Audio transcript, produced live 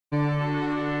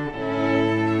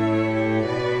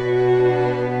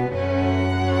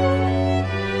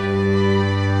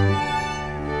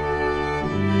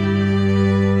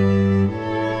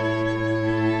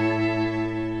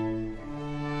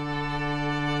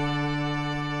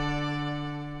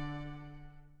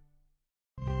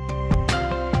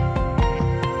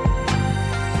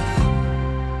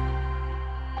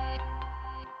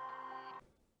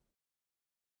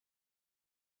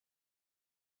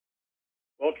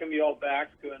welcome you all back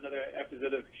to another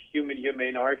episode of Human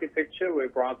Humane Architecture. We're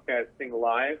broadcasting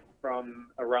live from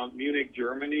around Munich,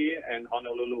 Germany, and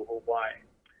Honolulu, Hawaii.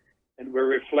 And we're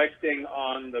reflecting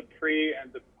on the pre-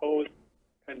 and the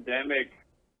post-pandemic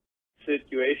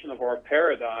situation of our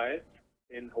paradise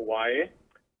in Hawaii.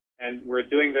 And we're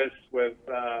doing this with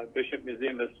Bishop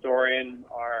Museum historian,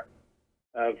 our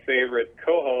favorite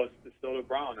co-host, DeSoto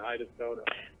Brown. Hi, DeSoto.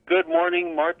 Good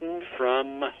morning, Martin,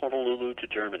 from Honolulu to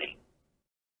Germany.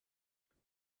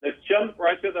 Let's jump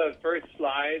right to the first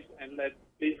slide, and let's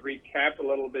please recap a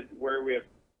little bit where we have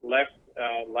left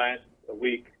last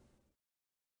week,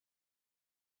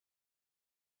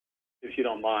 if you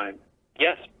don't mind.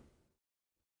 Yes.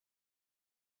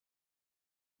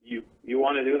 You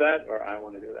want to do that, or I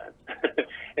want to do that?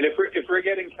 And if we're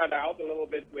getting cut out a little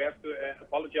bit, we have to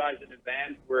apologize in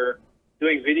advance. We're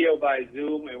doing video by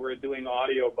Zoom, and we're doing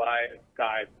audio by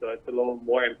Skype, so it's a little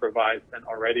more improvised than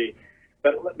already.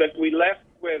 But we left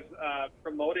with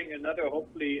promoting another,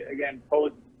 hopefully, again,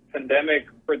 post-pandemic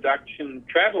production,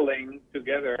 traveling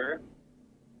together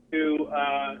to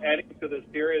adding to the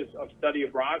series of study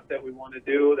abroad that we want to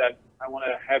do, that I want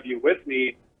to have you with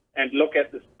me and look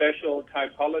at the special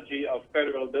typology of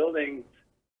federal buildings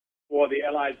for the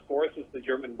Allied forces, the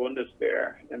German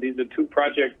Bundeswehr. And these are two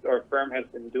projects our firm has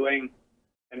been doing,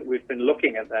 and we've been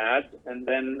looking at that. And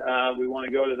then we want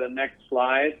to go to the next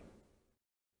slide.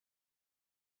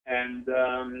 And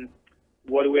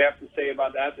what do we have to say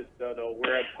about that, though?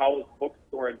 We're at Powell's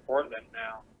Bookstore in Portland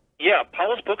now. Yeah,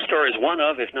 Powell's Bookstore is one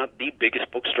of, if not the biggest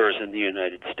bookstores in the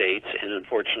United States, and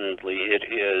unfortunately it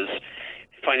is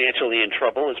financially in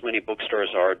trouble, as many bookstores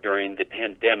are during the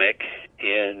pandemic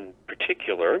in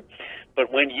particular.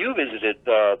 But when you visited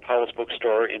Powell's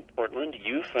Bookstore in Portland,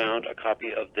 you found a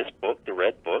copy of this book, the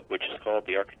Red Book, which is called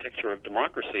The Architecture of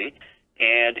Democracy.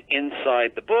 And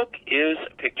inside the book is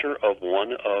a picture of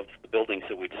one of the buildings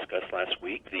that we discussed last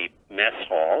week, the mess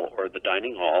hall, or the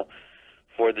dining hall,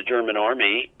 for the German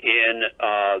army. In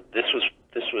this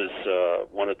was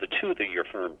one of the two that your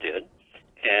firm did,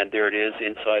 and there it is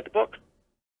inside the book.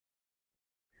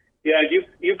 Yeah,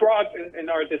 you brought in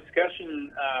our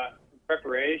discussion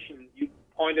preparation, you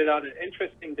pointed out an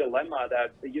interesting dilemma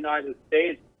that the United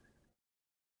States,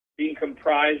 being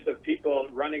comprised of people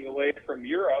running away from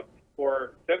Europe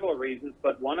for several reasons,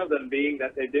 but one of them being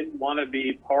that they didn't want to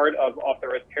be part of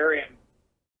authoritarian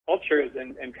cultures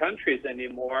and countries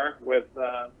anymore with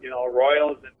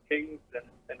royals and kings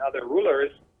and other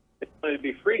rulers. They wanted to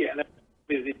be free, and that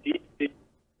is deeply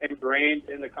ingrained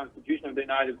in the Constitution of the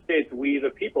United States, we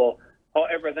the people.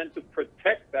 However, then to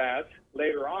protect that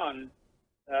later on,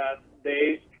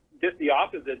 they did the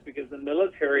opposite, because the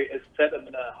military is set in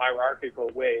a hierarchical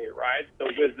way, right? So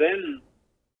within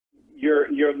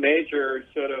your major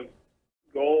sort of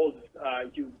goals,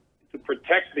 to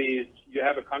protect these, you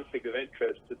have a conflict of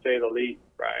interest, to say the least,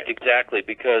 right? Exactly,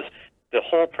 because the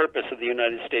whole purpose of the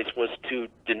United States was to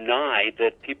deny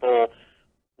that people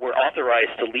were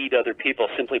authorized to lead other people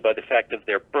simply by the fact of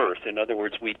their birth. In other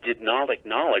words, we did not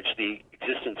acknowledge the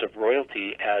existence of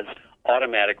royalty as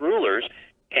automatic rulers,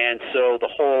 and so the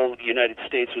whole United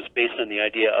States was based on the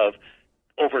idea of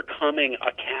overcoming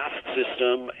a caste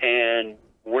system and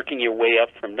working your way up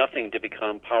from nothing to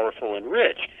become powerful and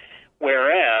rich.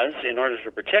 Whereas, in order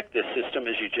to protect this system,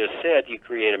 as you just said, you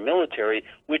create a military,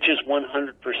 which is 100%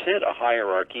 a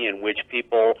hierarchy in which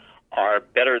people are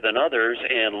better than others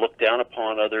and look down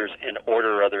upon others and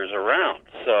order others around.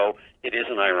 So it is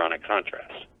an ironic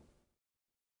contrast.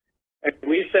 And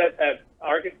we said that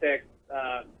architects,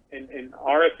 in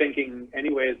our thinking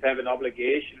anyways, have an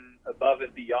obligation above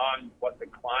and beyond what the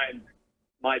client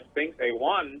might think they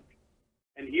want.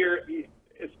 And here,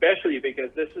 especially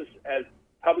because this is as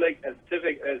public, as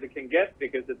civic as it can get,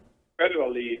 because it's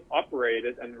federally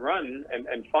operated and run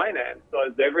and financed. So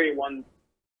it's everyone's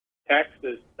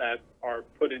taxes that are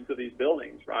put into these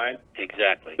buildings, right?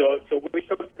 Exactly. So we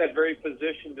took that very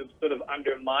position to sort of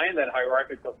undermine that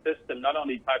hierarchical system, not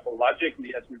only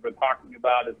typologically, as we were talking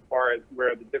about, as far as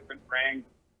where the different ranks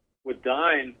would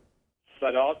dine,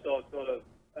 but also sort of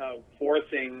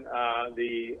forcing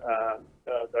the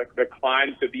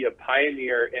client to be a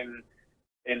pioneer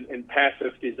in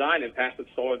passive design, in passive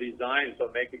solar design,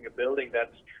 so making a building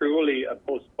that's truly a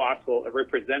post-fossil, a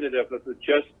representative of the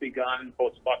just begun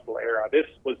post-fossil era. This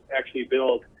was actually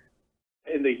built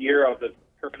in the year of the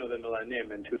turn of the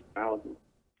millennium in 2000.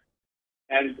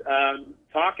 And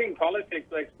talking politics,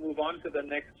 let's move on to the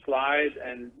next slide,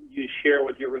 and you share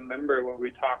what you remember when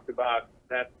we talked about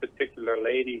that particular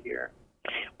lady here.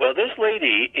 Well, this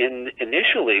lady,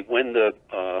 initially, when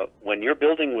your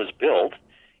building was built,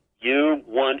 you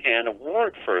won an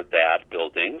award for that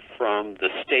building from the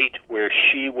state where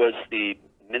she was the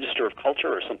Minister of Culture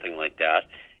or something like that.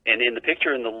 And in the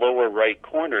picture in the lower right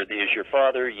corner, there's your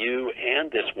father, you,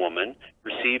 and this woman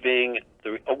receiving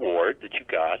the award that you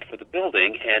got for the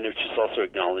building, and it's just also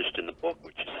acknowledged in the book,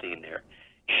 which is seen there.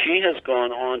 She has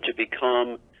gone on to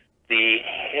become the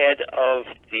head of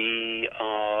the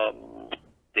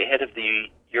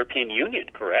European Union,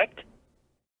 correct?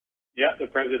 Yeah, the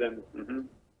president. Mm-hmm.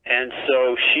 And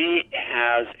so she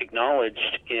has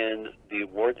acknowledged in the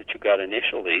award that you got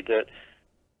initially that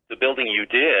the building you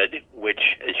did, which,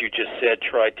 as you just said,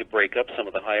 tried to break up some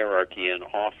of the hierarchy and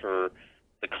offer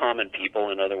the common people,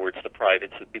 in other words, the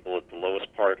privates, the people at the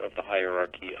lowest part of the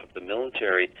hierarchy of the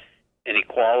military, an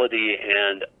equality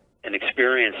and an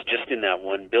experience just in that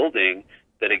one building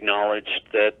that acknowledged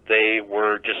that they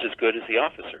were just as good as the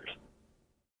officers.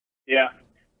 Yeah.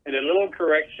 And a little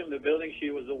correction, the building she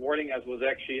was awarding us was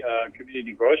actually a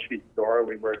community grocery store.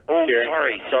 We were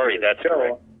sorry, that's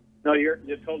correct. No, you're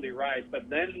totally right. But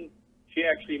then she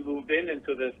actually moved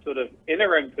into this sort of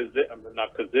interim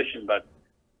position, but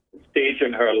stage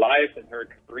in her life and her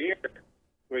career,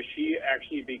 where she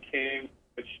actually became,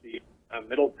 which the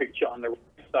middle picture on the right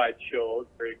side shows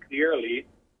very clearly,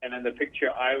 and in the picture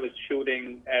I was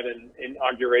shooting at an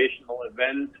inaugurational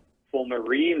event for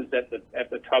Marines at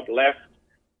the top left,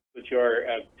 which are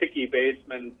Tiki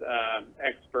basement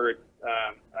experts,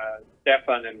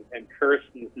 Stefan and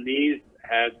Kirsten's niece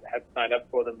had signed up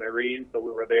for the Marines, so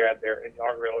we were there at their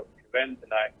inaugural event,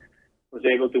 and I was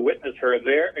able to witness her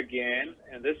there again,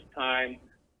 and this time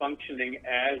functioning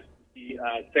as the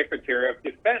Secretary of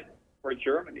Defense for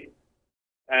Germany.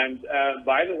 And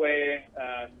by the way,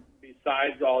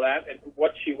 besides all that, and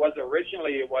what she was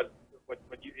originally was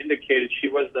what you indicated, she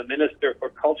was the Minister for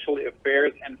Cultural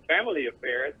Affairs and Family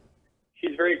Affairs.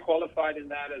 She's very qualified in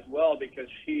that as well because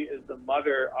she is the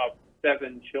mother of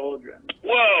 7 children.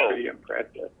 Whoa! Pretty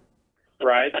impressive,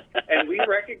 right? And we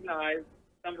recognize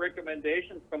some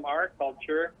recommendations from our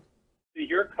culture to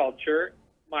your culture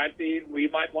might be we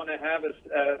might want to have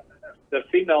the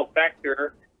female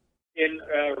factor in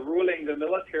ruling the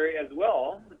military as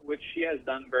well, which she has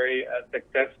done very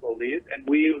successfully. And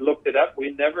we looked it up.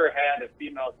 We never had a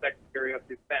female Secretary of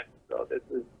Defense, so this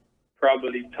is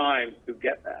probably time to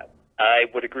get that. I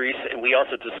would agree. And we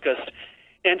also discussed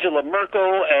Angela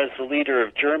Merkel as the leader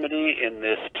of Germany in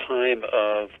this time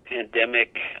of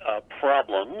pandemic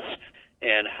problems,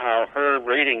 and how her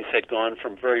ratings had gone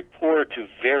from very poor to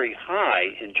very high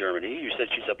in Germany. You said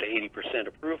she's up to 80%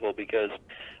 approval because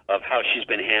of how she's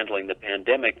been handling the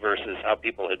pandemic versus how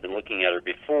people had been looking at her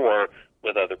before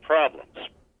with other problems.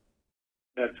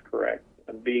 That's correct.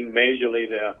 And being majorly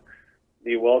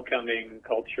the welcoming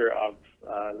culture of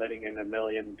letting in 1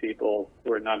 million people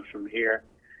who are not from here.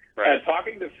 Right.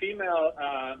 Talking to female,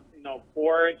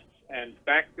 force and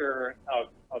factor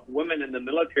of women in the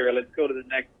military. Let's go to the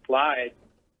next slide.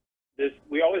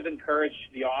 We always encourage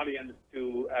the audience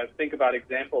to think about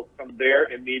examples from their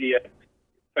immediate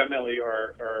family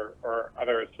or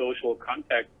other social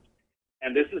context.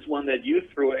 And this is one that you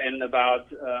threw in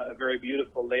about a very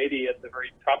beautiful lady at the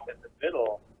very top in the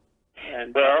middle.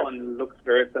 And that one looks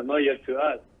very familiar to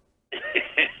us.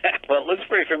 Well, it looks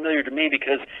very familiar to me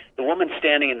because the woman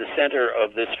standing in the center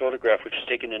of this photograph, which was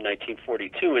taken in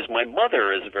 1942, is my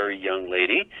mother as a very young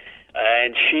lady,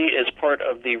 and she is part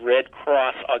of the Red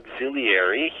Cross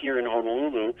Auxiliary here in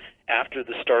Honolulu after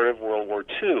the start of World War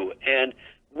II. And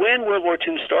when World War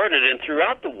II started and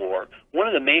throughout the war, one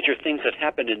of the major things that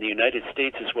happened in the United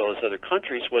States as well as other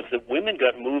countries was that women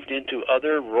got moved into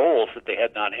other roles that they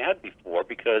had not had before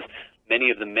because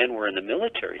many of the men were in the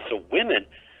military. So women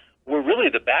were really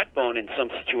the backbone in some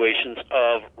situations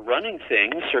of running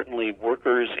things, certainly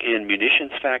workers in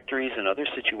munitions factories and other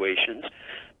situations,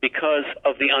 because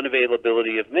of the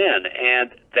unavailability of men. And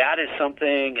that is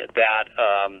something that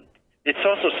it's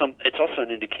also an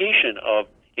indication of,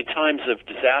 in times of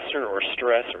disaster or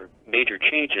stress or major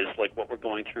changes like what we're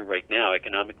going through right now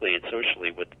economically and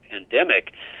socially with the pandemic,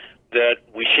 that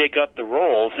we shake up the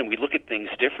roles and we look at things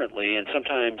differently, and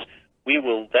sometimes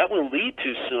that will lead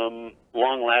to some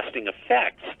long-lasting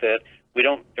effects that we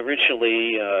don't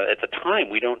originally, at the time,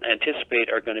 we don't anticipate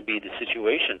are going to be the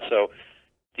situation. So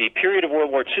the period of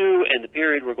World War II and the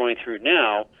period we're going through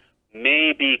now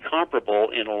may be comparable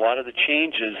in a lot of the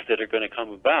changes that are going to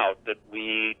come about that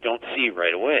we don't see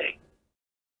right away.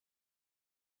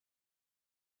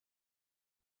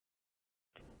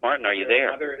 Martin, are you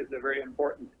there? Mother is a very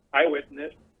important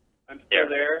eyewitness. I'm still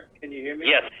there. Can you hear me?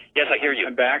 Yes, I hear you.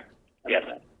 I'm back. Yes.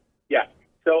 Yeah.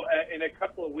 So in a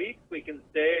couple of weeks, we can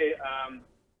say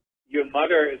your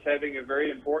mother is having a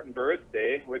very important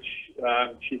birthday, which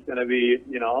she's going to be,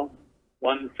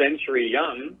 1 century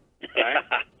young, right?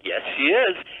 Yes, she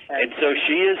is. And so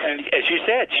she is, as you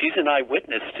said, she's an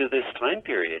eyewitness to this time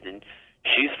period, and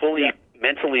she's fully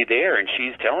mentally there, and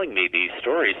she's telling me these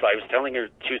stories. She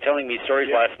was telling me stories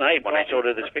last night when I showed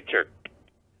her this picture.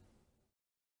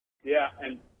 Yeah,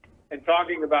 and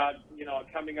talking about,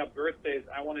 coming up birthdays,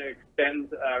 I want to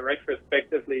extend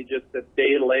retrospectively just a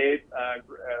day late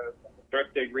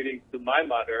birthday greetings to my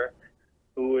mother,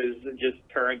 who is just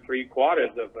turned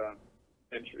 3/4 of a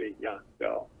century young.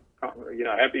 So,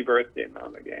 happy birthday,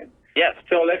 Mom, again. Yes.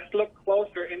 So let's look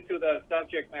closer into the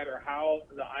subject matter, how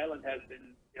the island has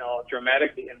been,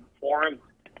 dramatically informed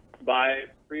by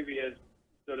previous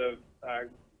sort of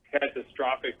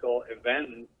catastrophical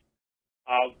events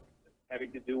of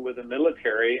having to do with the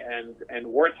military and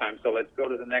wartime. So let's go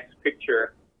to the next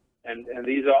picture. And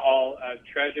these are all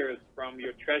treasures from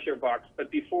your treasure box.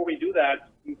 But before we do that,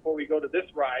 before we go to this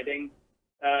writing,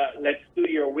 let's do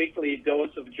your weekly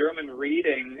dose of German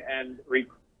reading and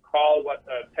recall what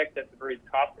the text at the very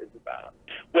top is about.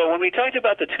 Well, when we talked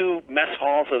about the 2 mess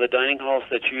halls or the dining halls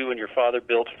that you and your father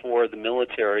built for the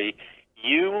military,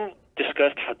 you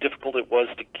discussed how difficult it was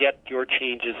to get your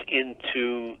changes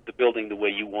into the building the way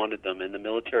you wanted them. And the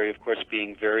military, of course,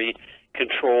 being very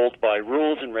controlled by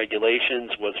rules and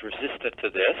regulations, was resistant to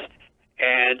this.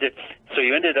 And so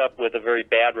you ended up with a very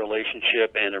bad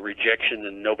relationship and a rejection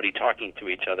and nobody talking to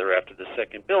each other after the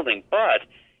second building. But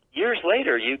years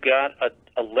later, you got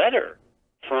a letter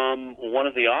from one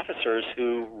of the officers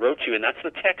who wrote you, and that's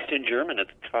the text in German at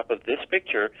the top of this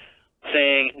picture,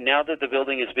 saying, now that the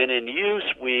building has been in use,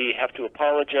 we have to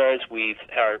apologize. We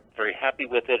are very happy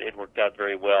with it. It worked out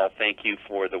very well. Thank you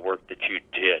for the work that you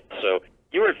did. So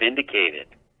you were vindicated.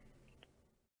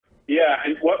 Yeah,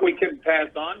 and what we can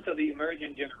pass on to the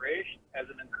emerging generation as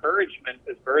an encouragement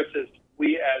is versus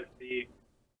we as the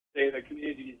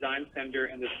Community Design Center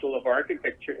and the School of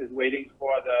Architecture is waiting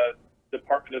for the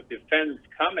Department of Defense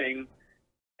coming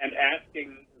and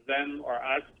asking them or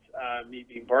us, me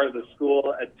being part of the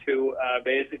school, to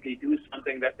basically do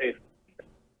something that they've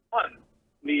done.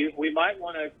 We might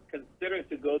want to consider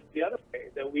to go the other way,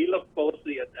 that we look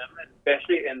closely at them, and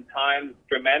especially in times,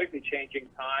 dramatically changing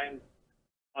times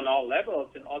on all levels,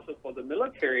 and also for the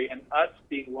military, and us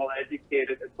being well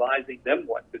educated, advising them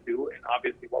what to do, and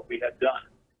obviously what we had done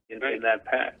in that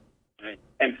past. Right.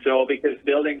 And so, because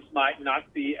buildings might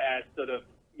not be as sort of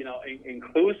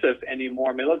inclusive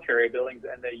anymore, military buildings,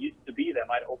 and they used to be, they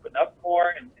might open up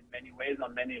more in many ways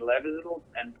on many levels,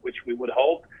 and which we would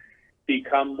hope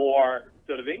become more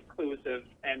sort of inclusive,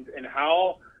 and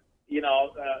how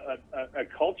a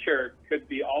culture could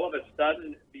be all of a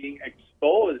sudden being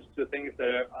exposed to things that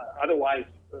are otherwise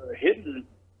hidden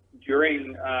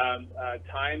during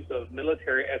times of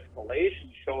military escalation,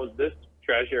 shows this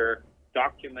treasure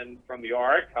document from your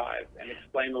archive and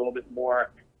explain a little bit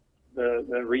more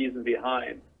the reason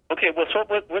behind. Okay, well, so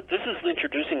what this is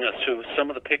introducing us to some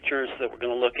of the pictures that we're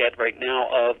going to look at right now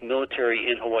of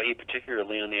military in Hawaii,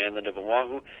 particularly on the island of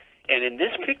Oahu. And in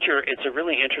this picture, it's a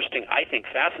really interesting, I think,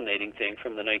 fascinating thing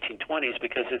from the 1920s,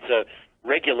 because it's a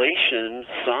regulation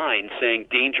sign saying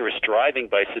dangerous driving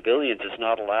by civilians is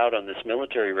not allowed on this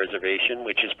military reservation,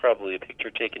 which is probably a picture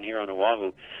taken here on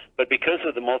Oahu. But because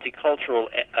of the multicultural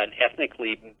and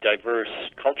ethnically diverse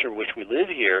culture in which we live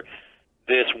here,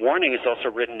 this warning is also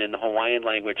written in the Hawaiian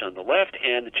language on the left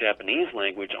and the Japanese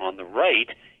language on the right,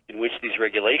 in which these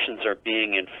regulations are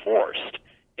being enforced.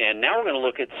 And now we're going to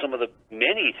look at some of the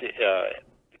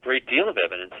great deal of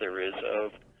evidence there is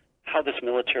of how this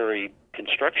military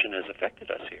construction has affected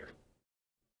us here.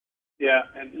 Yeah,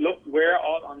 and look, we're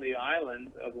out on the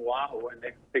island of Oahu, and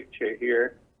next picture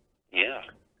here. Yeah.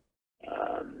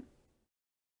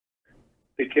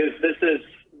 Because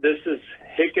this is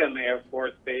Hickam Air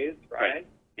Force Base, right?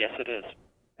 Yes, it is.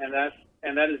 And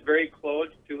that is very close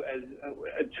to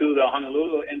the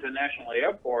Honolulu International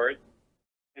Airport.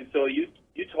 And so you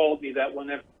told me that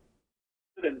whenever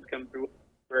students come through,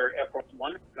 where Air Force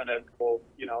One is going to go,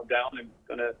 down and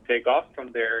going to take off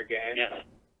from there again. Yes.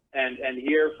 And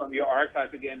here from your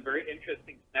archive again, very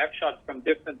interesting snapshots from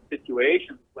different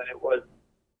situations when it was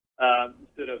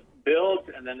sort of built,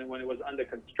 and then when it was under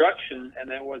construction,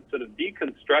 and then was sort of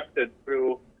deconstructed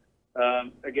through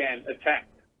again attack.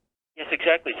 Yes,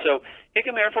 exactly. So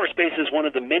Hickam Air Force Base is one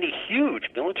of the many huge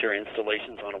military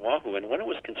installations on Oahu, and when it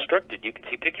was constructed, you can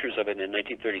see pictures of it in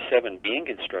 1937 being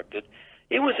constructed.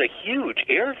 It was a huge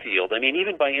airfield. I mean,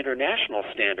 even by international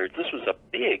standards, this was a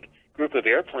big group of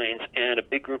airplanes and a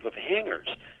big group of hangars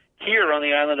here on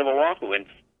the island of Oahu, and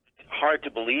hard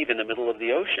to believe in the middle of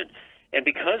the ocean. And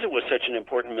because it was such an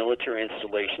important military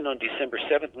installation, on December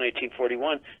 7th,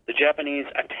 1941, the Japanese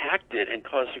attacked it and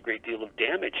caused a great deal of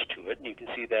damage to it. And you can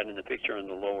see that in the picture on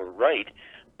the lower right.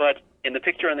 But in the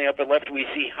picture on the upper left, we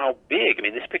see how big. I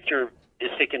mean, this picture is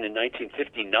taken in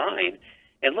 1959,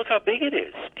 and look how big it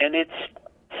is. And it's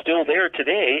still there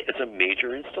today as a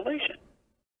major installation.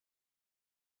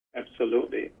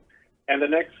 Absolutely. And the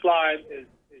next slide is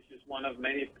just one of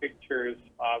many pictures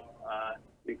of,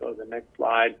 we go to the next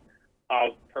slide,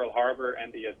 of Pearl Harbor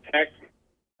and the attack.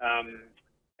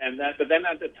 But then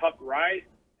at the top right,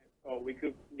 we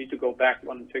need to go back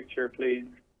one picture, please.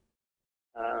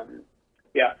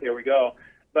 Yeah, there we go.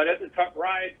 But at the top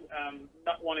right,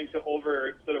 not wanting to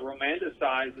over sort of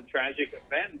romanticize the tragic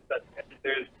events, but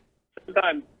there's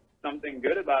sometimes something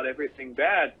good about everything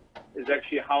bad, is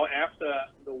actually how after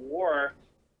the war,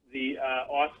 the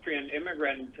Austrian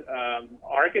immigrant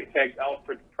architect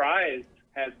Alfred Price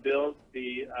has built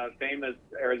the famous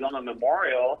Arizona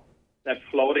Memorial, that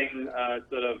floating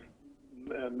sort of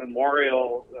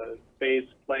memorial space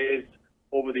place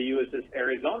over the USS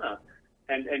Arizona.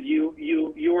 And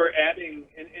you were adding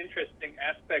an interesting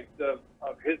aspect of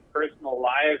his personal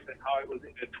life and how it was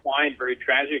intertwined very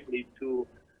tragically to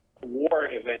war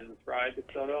events, right,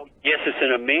 DeSoto? Yes, it's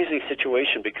an amazing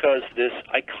situation because this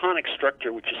iconic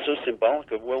structure, which is so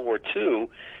symbolic of World War II,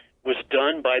 was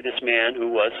done by this man who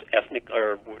was ethnic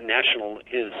or national.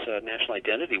 His national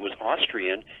identity was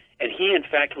Austrian, and he, in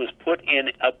fact, was put in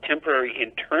a temporary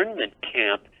internment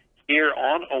camp here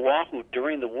on Oahu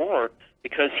during the war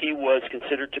because he was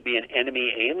considered to be an enemy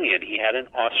alien. He had an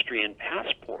Austrian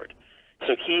passport.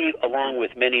 So he, along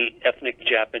with many ethnic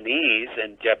Japanese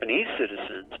and Japanese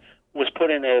citizens, was put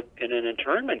in an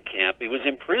internment camp. He was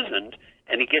imprisoned,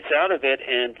 and he gets out of it,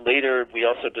 and later we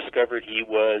also discovered he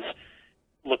was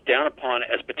looked down upon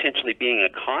as potentially being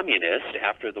a communist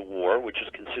after the war, which was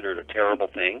considered a terrible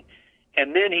thing.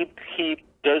 And then he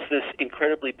does this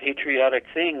incredibly patriotic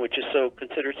thing, which is so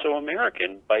considered so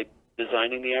American, by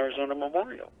designing the Arizona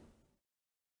Memorial.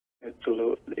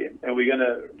 Absolutely. And we're going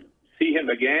to see him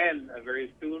again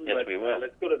very soon. Yes, but we will.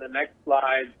 Let's go to the next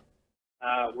slide,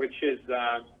 which is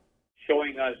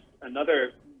showing us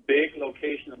another big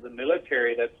location of the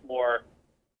military that's more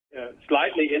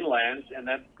slightly inland, and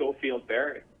that's Schofield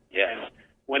Barracks. Yes. And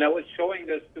when I was showing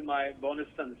this to my bonus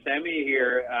son Sammy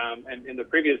here, and in the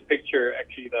previous picture,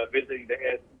 actually, visiting the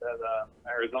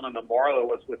Arizona Memorial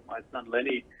was with my son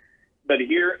Lenny. But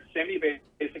here, Sammy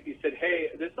basically said, hey,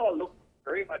 this all looks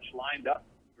very much lined up,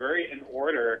 very in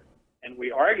order. And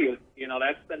we argued,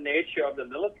 that's the nature of the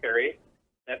military,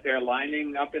 that they're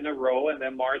lining up in a row and they're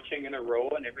marching in a row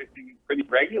and everything is pretty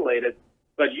regulated.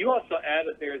 But you also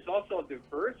added there's also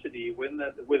diversity within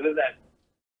that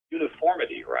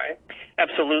uniformity, right?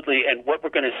 Absolutely. And what we're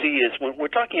going to see is when we're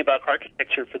talking about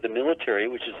architecture for the military,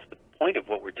 which is the point of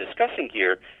what we're discussing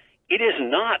here, it is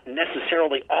not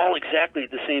necessarily all exactly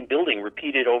the same building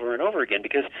repeated over and over again,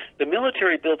 because the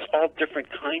military builds all different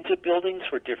kinds of buildings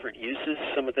for different uses.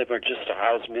 Some of them are just to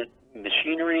house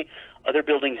machinery. Other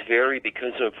buildings vary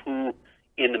because of who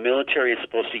in the military is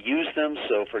supposed to use them.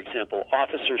 So, for example,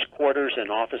 officers' quarters and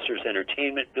officers'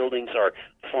 entertainment buildings are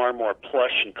far more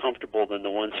plush and comfortable than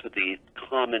the ones for the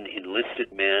common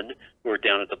enlisted men who are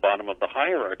down at the bottom of the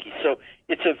hierarchy. So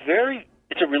it's a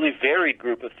really varied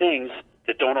group of things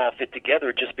that don't all fit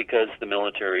together just because the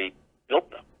military built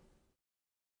them.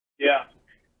 Yeah.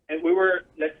 And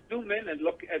let's zoom in and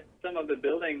look at some of the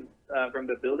buildings from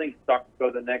the building stock.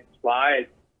 Go to the next slide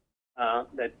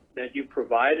that you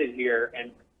provided here.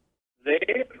 And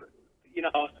they've,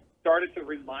 started to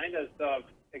remind us of,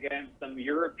 again, some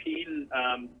European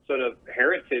sort of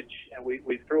heritage. And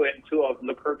we threw in two of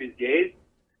Le Corbusier's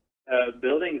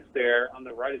buildings there. On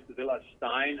the right is the Villa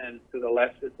Stein, and to the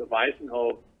left is the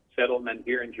Weissenhof settlement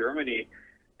here in Germany.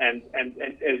 And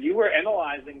as you were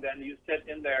analyzing them, you said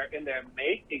in their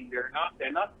making,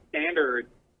 they're not standard,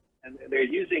 and they're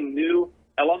using new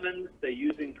elements, they're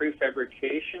using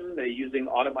prefabrication, they're using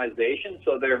automation,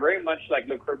 so they're very much like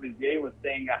Le Corbusier was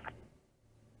saying.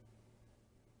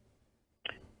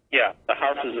 Yeah, the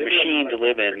house is a machine to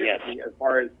live in, yes. As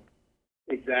far as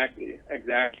exactly.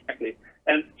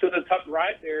 And to the top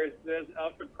right there's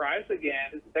Alfred Price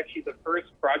again. This is actually the first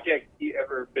project he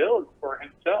ever built for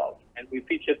himself. And we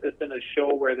featured this in a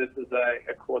show where this is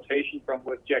a quotation from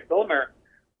with Jack Vilmer,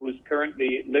 who's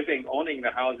currently owning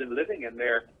the house and living in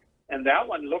there. And that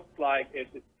one looked like it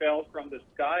fell from the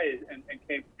sky and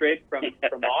came straight from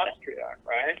Austria,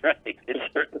 right? Right, it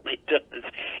certainly does.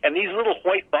 And these little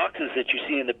white boxes that you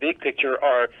see in the big picture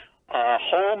are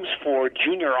homes for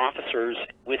junior officers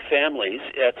with families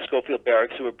at Schofield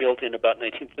Barracks who were built in about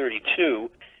 1932.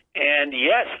 And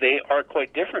yes, they are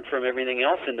quite different from everything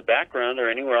else in the background or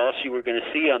anywhere else you were going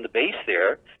to see on the base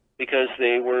there, because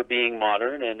they were being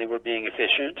modern and they were being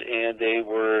efficient and they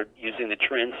were using the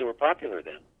trends that were popular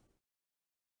then.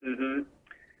 Mm-hmm.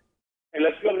 And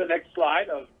let's go to the next slide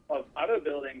of other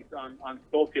buildings on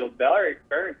Schofield Barracks,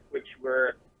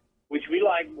 which we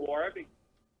like more because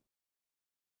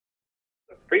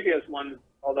the previous ones,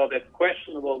 although that's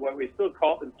questionable, what we still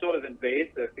call them sort of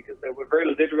invasive because they were very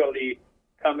literally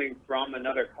coming from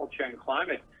another culture and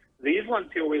climate. These ones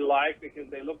here we like because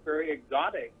they look very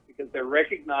exotic, because they're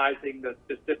recognizing the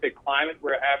specific climate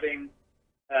we're having,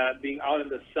 being out in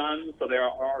the sun. So there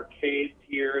are arcades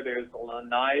here, there's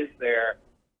lanais there.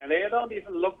 And they don't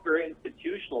even look very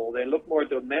institutional. They look more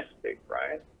domestic,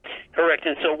 right? Correct.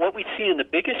 And so what we see in the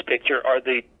biggest picture are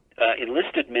the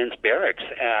enlisted men's barracks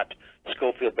at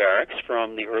Schofield Barracks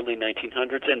from the early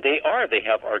 1900s. And they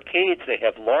have arcades, they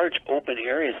have large open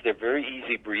areas. They're very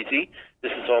easy breezy.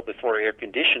 This is all before air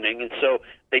conditioning. And so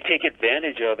they take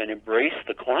advantage of and embrace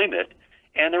the climate.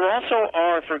 And there also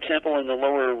are, for example, in the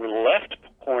lower left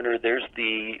corner, there's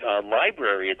the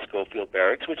library at Schofield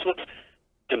Barracks, which looks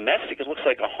domestic. It looks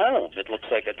like a home. It looks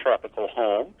like a tropical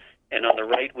home. And on the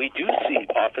right, we do see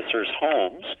officers'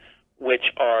 homes,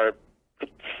 which are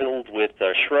filled with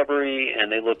shrubbery,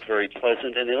 and they look very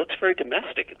pleasant, and it looks very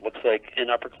domestic. It looks like an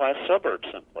upper-class suburb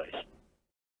someplace.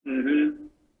 Mm-hmm.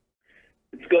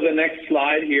 Let's go to the next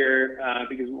slide here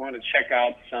because we want to check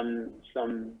out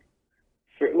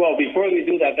well, before we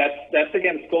do that, that's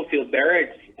again Schofield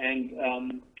Barracks,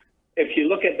 and if you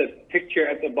look at the picture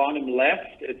at the bottom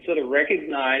left, it's sort of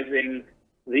recognizing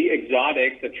the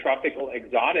exotic, the tropical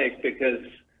exotic, because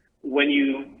when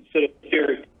you sort of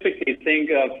stereotypically think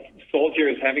of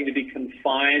soldiers having to be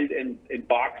confined in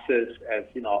boxes, as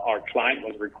you know, our climate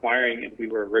was requiring, and we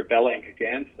were rebelling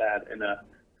against that in a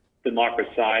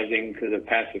democratizing to the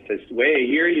pacifist way.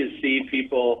 Here you see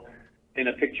people in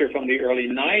a picture from the early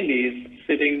 90s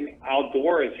sitting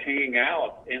outdoors, hanging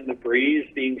out in the breeze,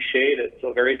 being shaded.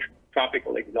 So very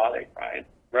tropical exotic, right?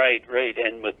 Right,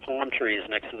 and with palm trees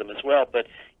next to them as well. But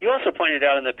you also pointed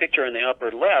out in the picture in the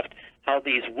upper left how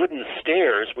these wooden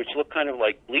stairs, which look kind of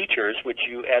like bleachers, which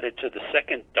you added to the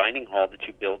second dining hall that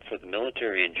you built for the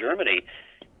military in Germany,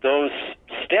 those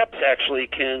steps actually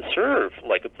can serve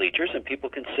like a bleachers, and people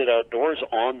can sit outdoors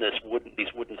on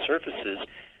these wooden surfaces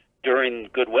during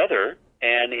good weather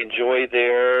and enjoy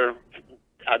their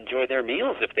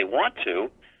meals if they want to.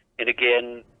 And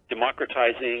again,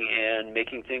 democratizing and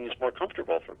making things more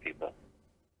comfortable for people.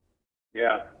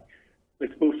 Yeah.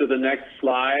 Let's move to the next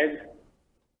slide.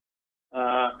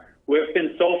 We've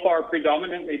been so far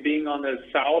predominantly being on the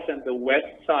south and the west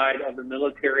side of the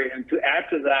military. And to add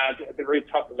to that, at the very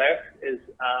top left is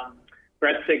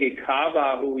Brett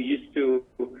Segekawa, who used to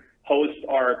host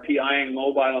our PIing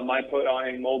Mobile and My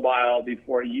PIing Mobile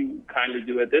before you kindly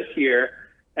do it this year.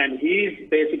 And he's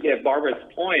basically at Barbers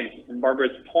Point. In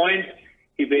Barbers Point,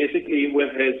 he basically,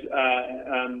 with his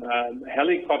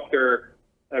helicopter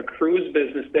cruise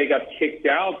business, they got kicked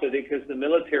out because the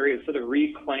military is sort of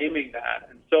reclaiming that.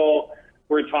 And so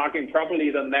we're talking probably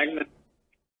the Magnet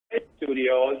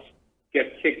studios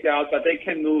get kicked out, but they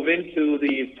can move into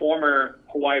the former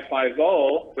Hawaii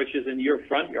 5-0, which is in your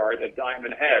front yard at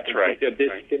Diamond Head. That's right. They're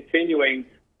discontinuing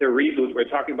the reboot. We're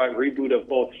talking about reboot of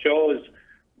both shows.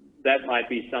 That might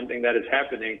be something that is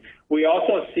happening. We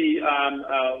also see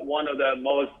one of the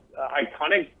most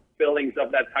iconic buildings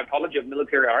of that typology of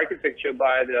military architecture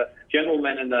by the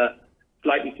gentleman in the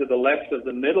slightly to the left of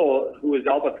the middle, who is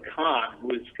Albert Kahn,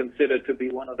 who is considered to be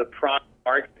one of the prime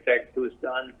architects who has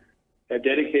done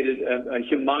dedicated a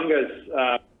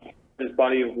humongous his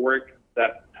body of work,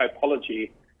 that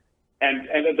typology. And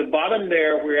at the bottom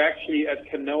there, we're actually at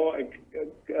Kaneohe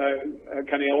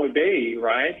Bay,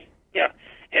 right? Yeah.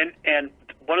 And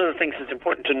one of the things that's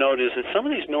important to note is that some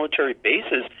of these military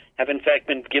bases have in fact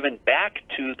been given back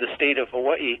to the state of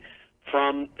Hawaii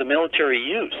from the military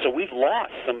use. So we've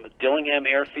lost some Dillingham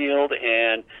Airfield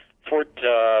and Fort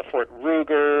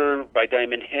Ruger by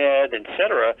Diamond Head,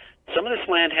 etc. Some of this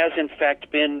land has in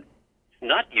fact been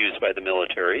not used by the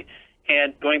military.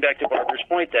 And going back to Barbers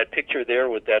Point, that picture there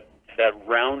with that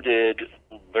rounded,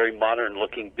 very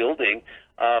modern-looking building.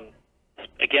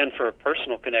 Again, for a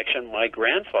personal connection, my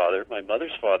grandfather, my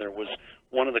mother's father, was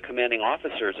one of the commanding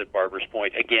officers at Barbers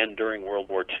Point, again, during World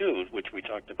War II, which we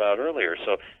talked about earlier.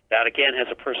 So that, again, has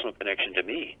a personal connection to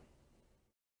me.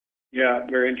 Yeah,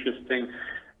 very interesting.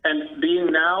 And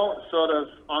being now sort of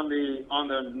on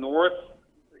the north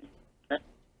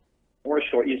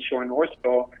shore, east shore, north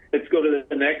shore, let's go to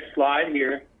the next slide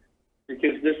here,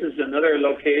 because this is another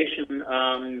location,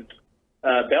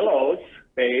 Bellows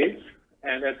Bays.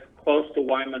 and it's close to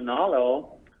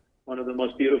Waimanalo, one of the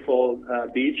most beautiful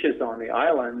beaches on the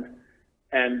island.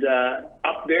 And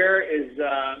up there is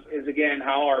again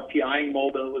how our PIing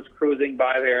mobile was cruising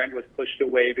by there and was pushed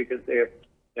away because they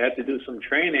had to do some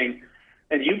training.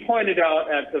 And you pointed out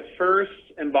that the first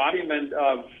embodiment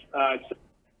of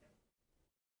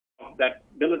that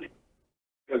military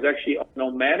was actually of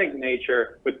nomadic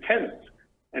nature with tents.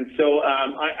 And so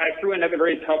I threw in at the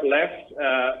very top left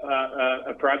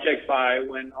a project by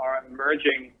when our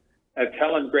emerging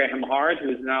talent, Graham Hart,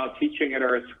 who's now teaching at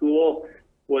our school,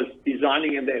 was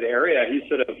designing in that area. He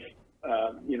sort of,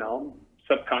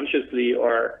 subconsciously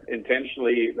or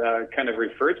intentionally kind of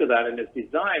referred to that in his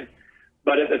design.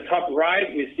 But at the top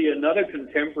right, we see another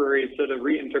contemporary sort of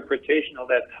reinterpretation of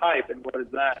that type. And what is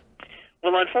that?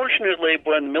 Well, unfortunately,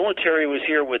 when the military was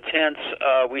here with tents,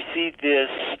 we see this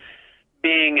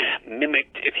being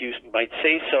mimicked, if you might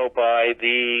say so, by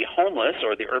the homeless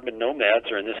or the urban nomads,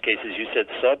 or in this case, as you said,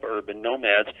 suburban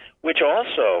nomads, which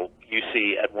also you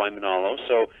see at Waimanalo.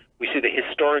 So we see the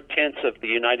historic tents of the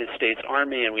United States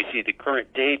Army, and we see the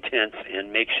current day tents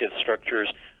and makeshift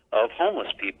structures of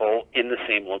homeless people in the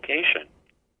same location.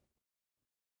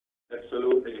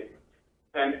 Absolutely.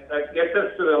 And that gets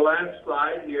us to the last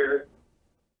slide here.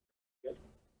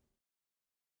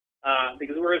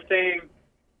 Because we're saying,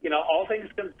 all things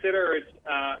considered,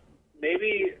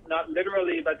 maybe not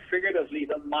literally, but figuratively,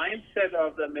 the mindset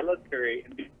of the military,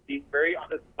 and being very on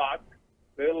the spot,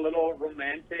 very little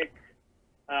romantic,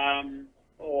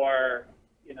 or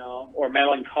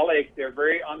melancholic. They're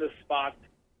very on the spot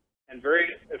and very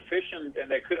efficient, and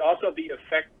they could also be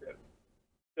effective.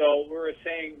 So we're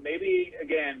saying maybe,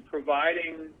 again,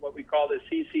 providing what we call the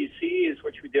CCCs,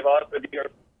 which we developed with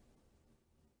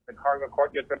the Cargo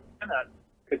Courtyard,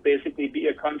 could basically be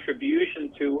a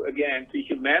contribution to, again, to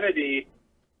humanity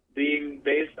being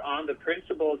based on the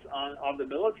principles of the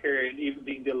military and even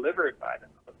being delivered by the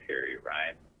military,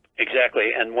 right?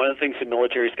 Exactly. And one of the things the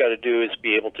military's got to do is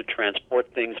be able to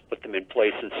transport things, put them in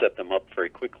place, and set them up very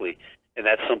quickly. And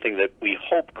that's something that we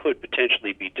hope could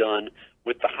potentially be done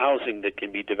with the housing that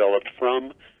can be developed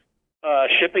from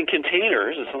shipping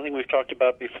containers. Is something we've talked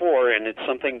about before, and it's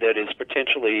something that is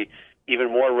potentially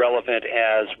even more relevant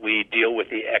as we deal with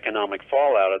the economic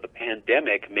fallout of the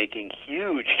pandemic, making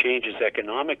huge changes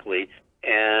economically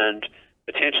and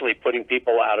potentially putting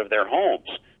people out of their homes.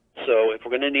 So if we're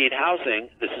going to need housing,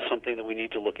 this is something that we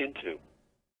need to look into.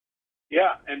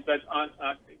 Yeah, but on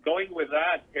going with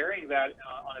that, pairing that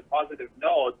on a positive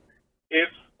note, if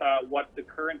what the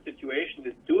current situation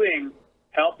is doing,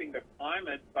 helping the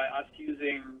climate by us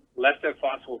using lesser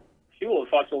fossil fuel.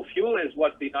 Fossil fuel is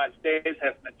what the United States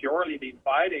has majorly been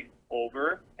fighting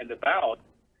over and about.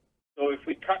 So if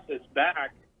we cut this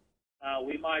back,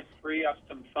 we might free up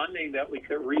some funding that we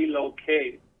could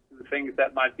relocate to things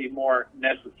that might be more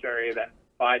necessary than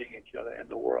fighting each other in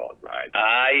the world, right?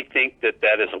 I think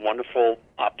that is a wonderful,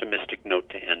 optimistic note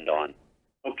to end on.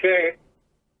 Okay.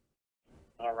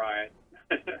 All right.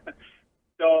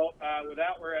 So with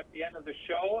that, we're at the end of the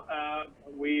show.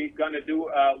 We're going to do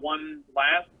one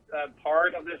last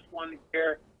part of this one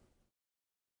here.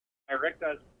 Direct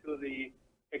us to the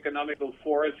economical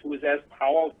force, who is as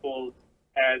powerful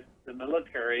as the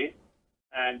military,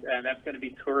 and that's going to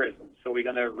be tourism. So we're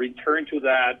going to return to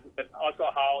that, but also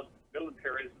how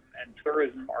militarism and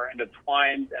tourism are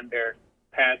intertwined and their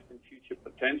past and future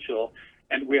potential.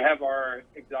 And we have our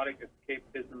exotic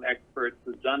escapism expert,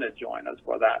 Susanna, join us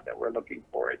for that we're looking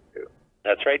forward to.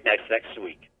 That's right, next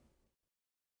week.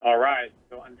 All right.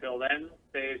 So until then,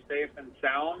 stay safe and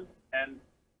sound, and